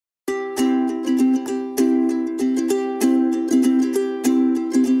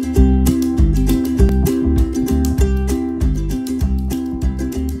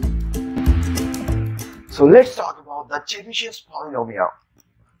So let's talk about the Chebyshev's polynomial.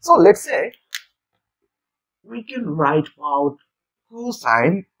 So let's say we can write about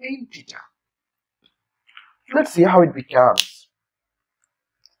cosine in theta. Let's see how it becomes.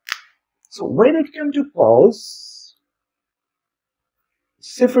 So when it comes to cos,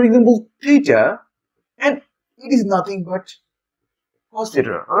 say for example theta, and it is nothing but cos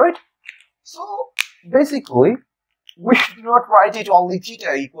theta, alright? So basically we should not write it only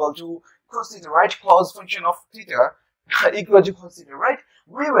theta equal to cos theta, right? Cos function of theta equal to cos theta, right?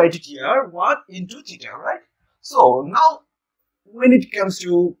 We write it here 1 into theta, right? So now when it comes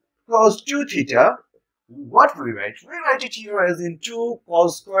to cos 2 theta, what we write? We write it here as in 2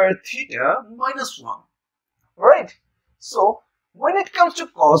 cos square theta minus 1, alright? So when it comes to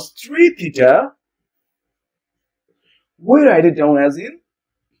cos 3 theta, we write it down as in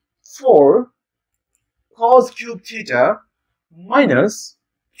 4 cos cube theta minus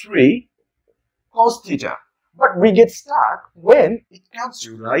 3 cos theta. But we get stuck when it comes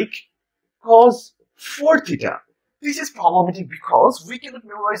to like cos 4 theta. This is problematic because we cannot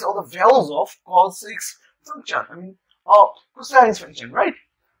memorize all the values of cos 6 function, cosine function, right?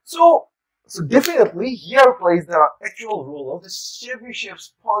 So definitely here plays the actual role of the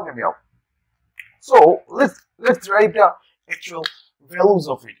Chebyshev's polynomial. So let's write the actual values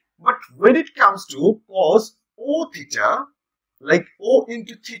of it. But when it comes to cos O theta, like O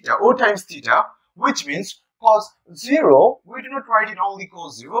into theta, O times theta, which means cos 0, we do not write it only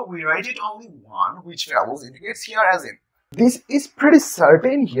cos 0, we write it only 1, which values indicates here as in. This is pretty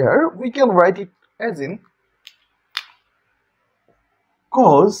certain here, we can write it as in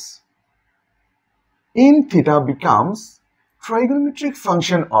cos in theta becomes trigonometric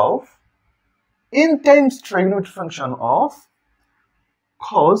function of n times trigonometric function of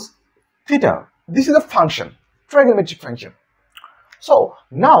cos theta. This is a function, trigonometric function. So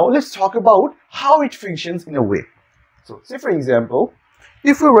now let's talk about how it functions in a way. So say for example,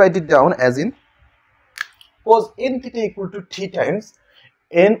 if we write it down as in cos n theta equal to t times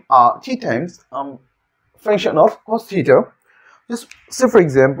function of cos theta, just say for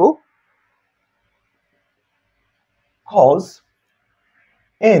example cos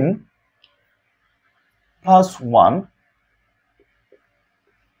n plus 1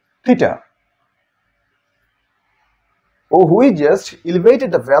 theta. Or we just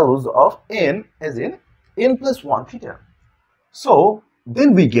elevated the values of n as in n plus 1 theta. So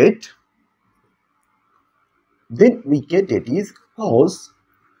then we get it is cos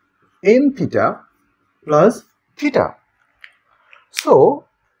n theta plus theta. So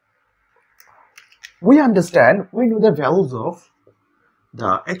we understand, we know the values of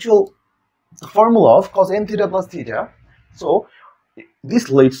the actual formula of cos n theta plus theta. So this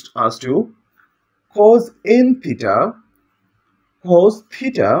leads us to cos n theta cos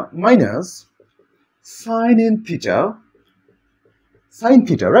theta minus sin n theta sin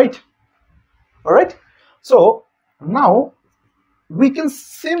theta, right? Alright, so now we can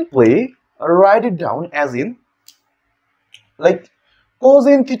simply write it down as in like cos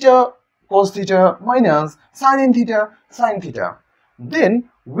n theta cos theta minus sin n theta sin theta. Then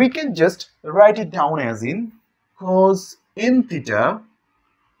we can just write it down as in cos n theta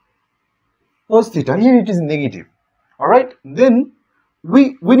cos theta. Here it is negative. Alright, then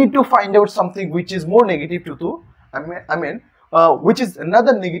we need to find out something which is more negative to 2. Which is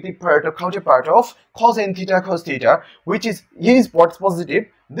another negative part or counterpart of cos n theta cos theta, which is here is what's positive.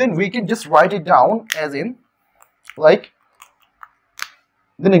 Then we can just write it down as in like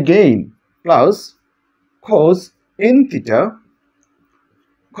then again plus cos n theta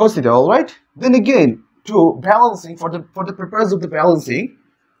cos theta. Alright, then again to balancing for the purpose of the balancing,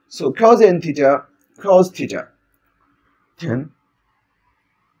 so cos n theta cos theta.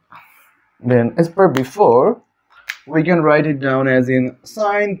 Then as per before, we can write it down as in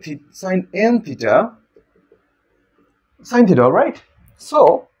sin n theta sin theta, right?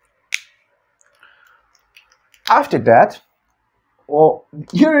 So after that,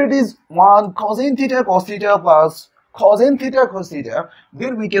 here it is 1 cos n theta cos theta plus cos n theta cos theta.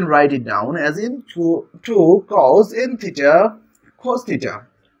 Then we can write it down as in 2 cos n theta cos theta.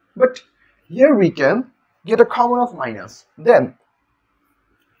 But here we can get a common of minus. Then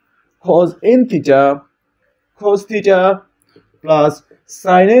cos n theta cos theta plus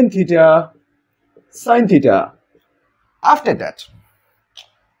sin n theta sin theta. After that,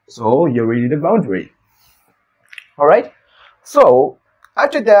 so you read the boundary. Alright, so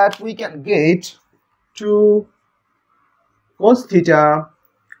after that we can get 2 cos theta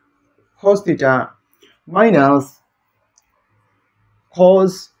minus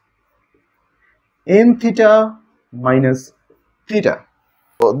cos n theta minus theta.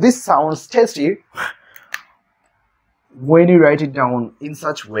 So this sounds tasty, when you write it down in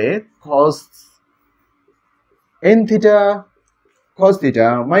such way, cos n theta cos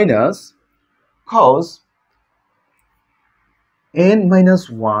theta minus cos n minus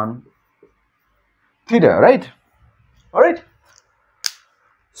 1 theta, right? All right.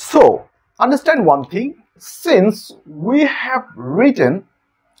 So understand one thing, since we have written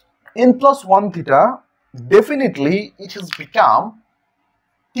n plus 1 theta, definitely it has become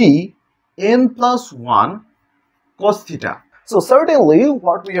t n plus 1 cos theta. So certainly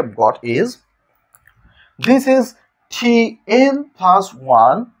what we have got is, this is t n plus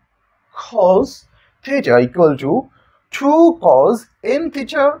 1 cos theta equal to 2 cos n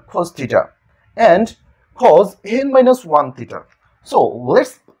theta cos theta and cos n minus 1 theta. So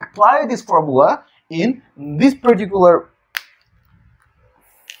let's apply this formula in this particular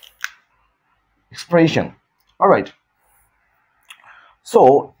expression. All right.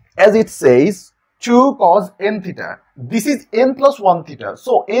 So as it says, 2 cos n theta, this is n plus 1 theta.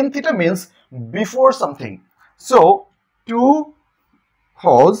 So n theta means before something. So 2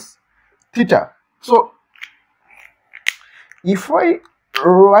 cos theta. So if I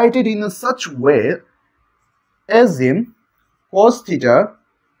write it in such way as in cos theta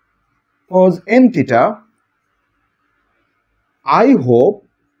cos n theta, I hope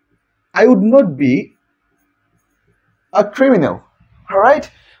I would not be a criminal. All right.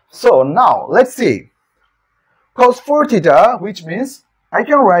 So now let's see cos 4 theta, which means I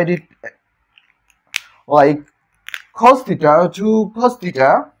can write it like cos theta to cos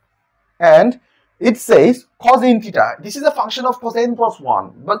theta, and it says cos n theta. This is a function of cos n plus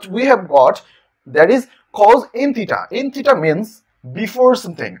 1, but we have got that is cos n theta. N theta means before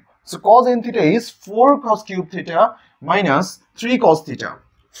something. So cos n theta is 4 cos cube theta minus 3 cos theta.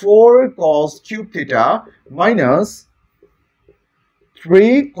 4 cos cube theta minus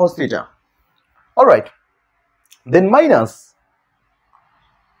 3 cos theta. All right. Then minus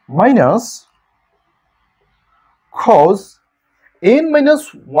cos n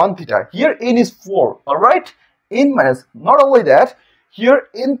minus 1 theta. Here n is 4. All right. N minus, not only that, here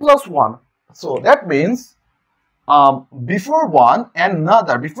n plus 1. So that means before one and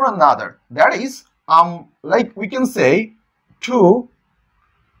another, before another. That is like we can say 2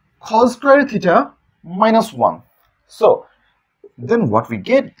 cos square theta minus 1. So then what we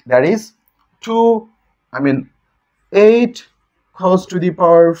get, that is 8 cos to the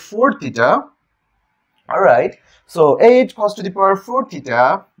power 4 theta. All right. So 8 cos to the power 4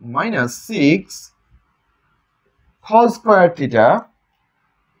 theta minus 6 cos square theta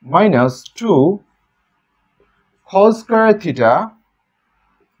minus 2 cos square theta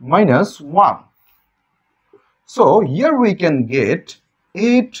minus 1. So here we can get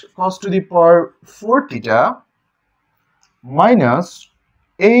 8 cos to the power 4 theta minus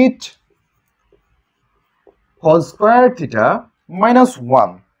 8 cos square theta minus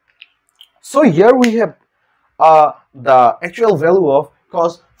 1. So here we have the actual value of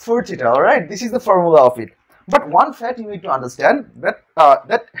cos 4 theta. All right, this is the formula of it. But one fact you need to understand, that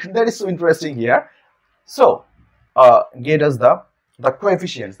that is so interesting here. So get us the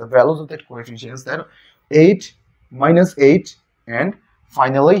coefficients, the values of that coefficients, that 8 minus 8, and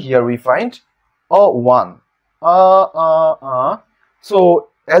finally here we find 1. So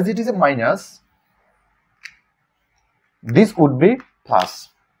as it is a minus, this would be plus.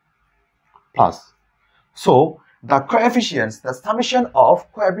 So the coefficients, the summation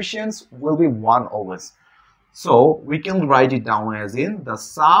of coefficients will be 1 always. So we can write it down as in the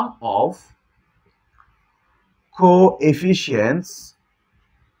sum of coefficients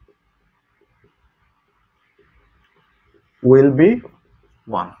will be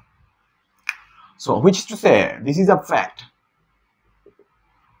 1. So which is to say, this is a fact.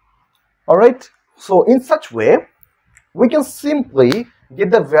 All right. So in such way, we can simply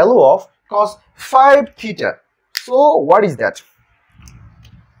get the value of cos 5 theta. So what is that?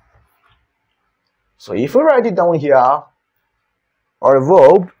 So if we write it down here or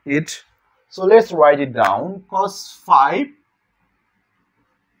verb it, so let's write it down, cos 5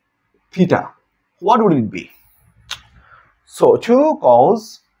 theta. What would it be? So 2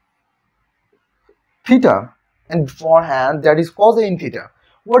 cos theta, and beforehand that is cos n theta.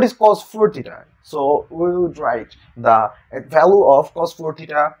 What is cos 4 theta? So we would write the value of cos 4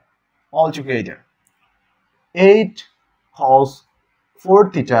 theta altogether. 8 cos 4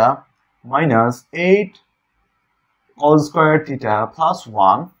 theta minus 8 cos square theta plus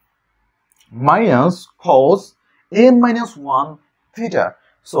 1 minus cos n minus 1 theta.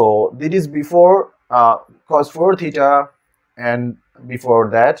 So this is before cos 4 theta, and before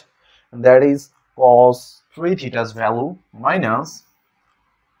that is cos 3 theta's value minus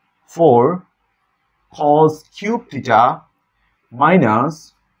 4 cos cube theta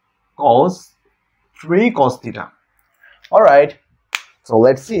minus cos 3 cos theta. Alright, so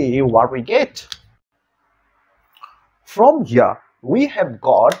let's see what we get. From here, we have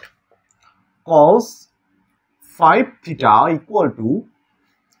got cos 5 theta equal to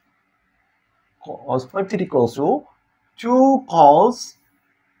 2 cos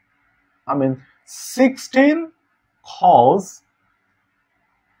 16 cos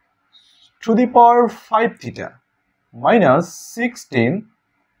to the power 5 theta minus 16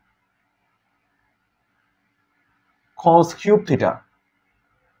 cos cube theta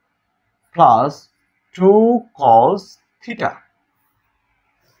plus 2 cos theta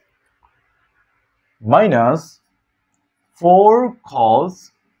minus 4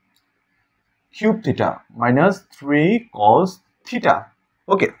 cos cube theta minus 3 cos theta.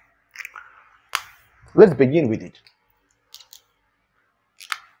 Okay, let's begin with it.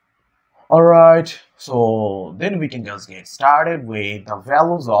 Alright, so then we can just get started with the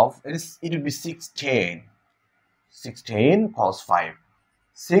values of it will be 16 cos 5,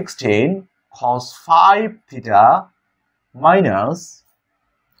 16 cos 5 theta minus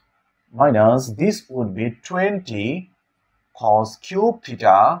this would be 20 cos cube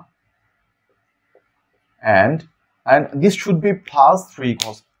theta, and this should be plus 3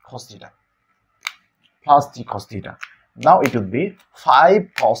 cos theta plus 3 cos theta. Now it would be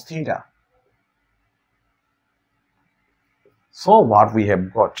 5 cos theta. So what we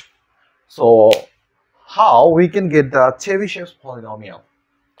have got? So how we can get the Chebyshev's polynomial?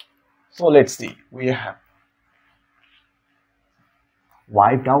 So let's see. We have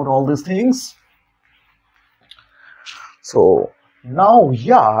wiped out all these things. So now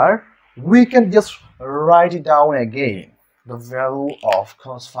here we can just write it down again. The value of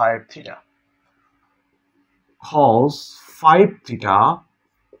cos 5 theta. Cos 5 theta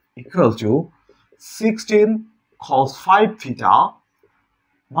equals to 16 cos 5 theta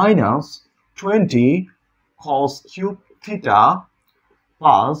minus 20 cos cube theta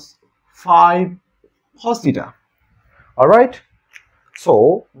plus 5 cos theta. Alright,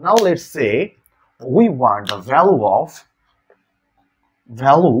 so now let's say we want the value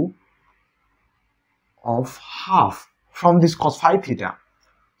of half from this cos 5 theta.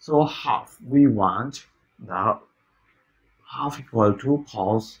 So half, we want the half equal to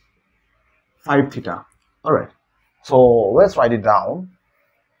cos 5 theta. Alright, so let's write it down.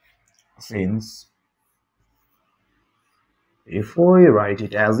 Since if we write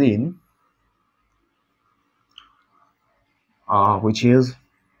it as in which is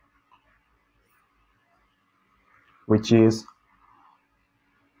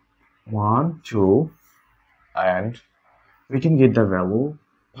 1, 2, and we can get the value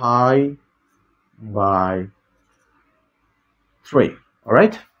pi by 3.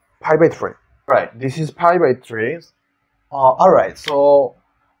 Alright, pi by 3. Right, this is pi by 3. Alright, so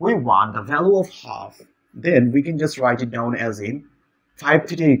we want the value of half. Then we can just write it down as in 5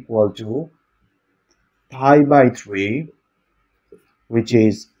 theta equal to pi by 3, which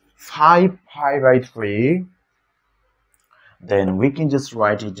is 5 pi by 3. Then we can just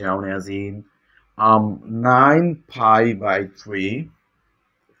write it down as in 9 pi by 3.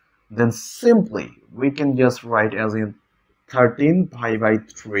 Then simply we can just write as in 13 pi by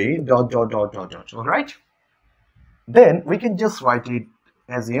 3 dot. Alright, then we can just write it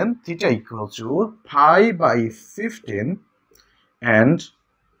as in theta equals to pi by 15 and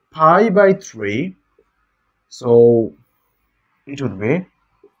pi by 3. So it would be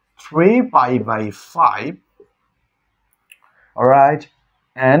 3 pi by 5. Alright,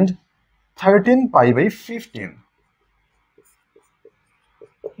 and 13 pi by 15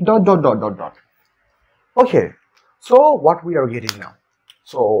 dot. Okay, so what we are getting now?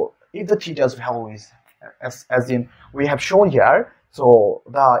 So if the theta's value is as in we have shown here, so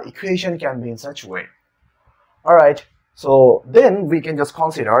the equation can be in such a way. Alright, so then we can just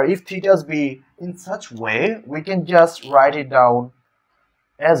consider if theta's be in such way, we can just write it down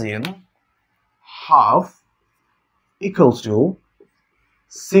as in half equals to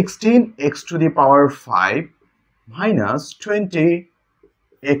 16x to the power 5 minus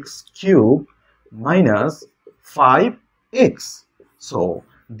 20x cubed minus 5x. So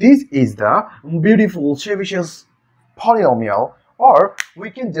this is the beautiful Chebyshev's polynomial, or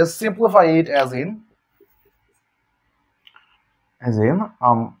we can just simplify it as in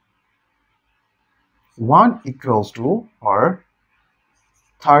 1 equals to or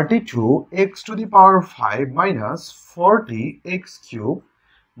 32x to the power 5 minus 40x cubed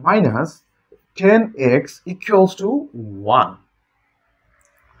minus 10x equals to 1.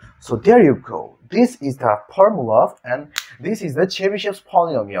 So there you go. This is the formula and this is the Chebyshev's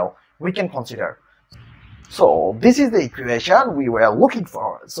polynomial we can consider. So this is the equation we were looking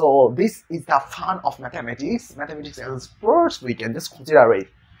for. So this is the fun of mathematics. Mathematics as sports, we can just consider it.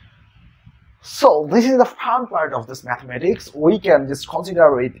 So this is the fun part of this mathematics. We can just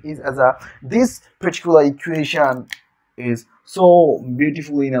consider it is as a this particular equation is so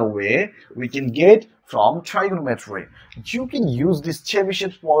beautiful in a way we can get from trigonometry. You can use this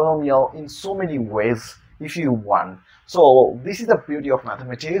Chebyshev polynomial in so many ways if you want. So this is the beauty of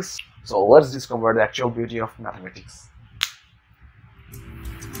mathematics. So let's discover the actual beauty of mathematics.